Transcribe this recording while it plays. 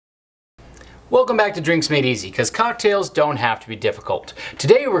Welcome back to Drinks Made Easy, because cocktails don't have to be difficult.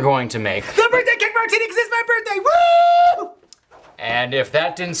 Today we're going to make the Birthday Cake Martini because it's my birthday, woo! And if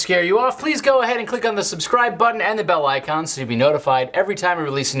that didn't scare you off, please go ahead and click on the subscribe button and the bell icon so you'll be notified every time we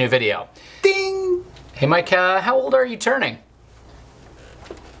release a new video. Ding! Hey Mike, how old are you turning?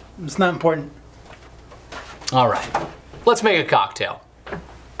 It's not important. All right, let's make a cocktail.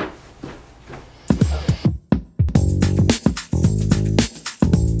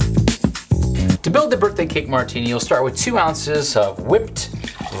 To build the Birthday Cake Martini, you'll start with 2 ounces of whipped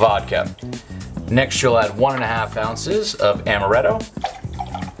vodka. Next, you'll add 1.5 ounces of amaretto,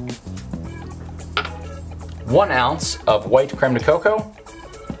 1 ounce of white creme de cocoa,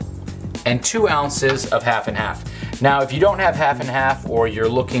 and 2 ounces of half and half. Now, if you don't have half and half, or you're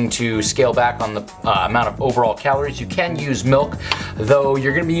looking to scale back on the amount of overall calories, you can use milk, though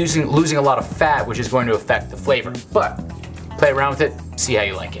you're going to be losing a lot of fat, which is going to affect the flavor. But play around with it, see how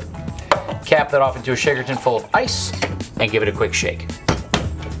you like it. Cap that off into a shaker tin full of ice and give it a quick shake.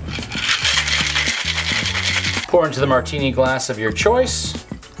 Pour into the martini glass of your choice.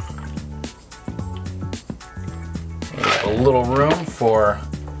 A little room for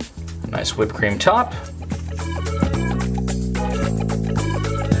a nice whipped cream top.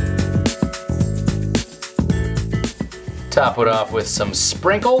 Top it off with some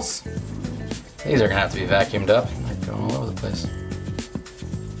sprinkles. These are gonna have to be vacuumed up. They're going all over the place.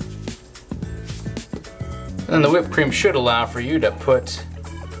 And then the whipped cream should allow for you to put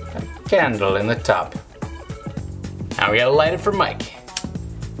a candle in the top. Now we gotta light it for Mike.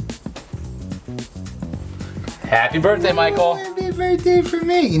 Happy birthday, Michael. Happy birthday for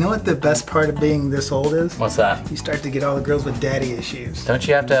me. You know what the best part of being this old is? What's that? You start to get all the girls with daddy issues. Don't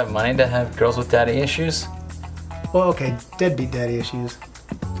you have to have money to have girls with daddy issues? Well, okay, deadbeat daddy issues.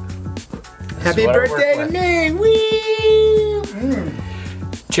 Happy birthday to me! Woo!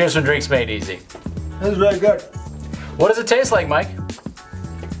 Cheers from Drinks Made Easy. This is really good. What does it taste like, Mike?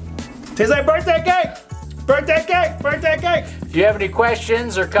 Tastes like birthday cake! Birthday cake! Birthday cake! If you have any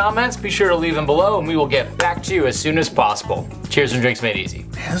questions or comments, be sure to leave them below and we will get back to you as soon as possible. Cheers from Drinks Made Easy.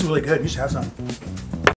 Man, this is really good. You should have some.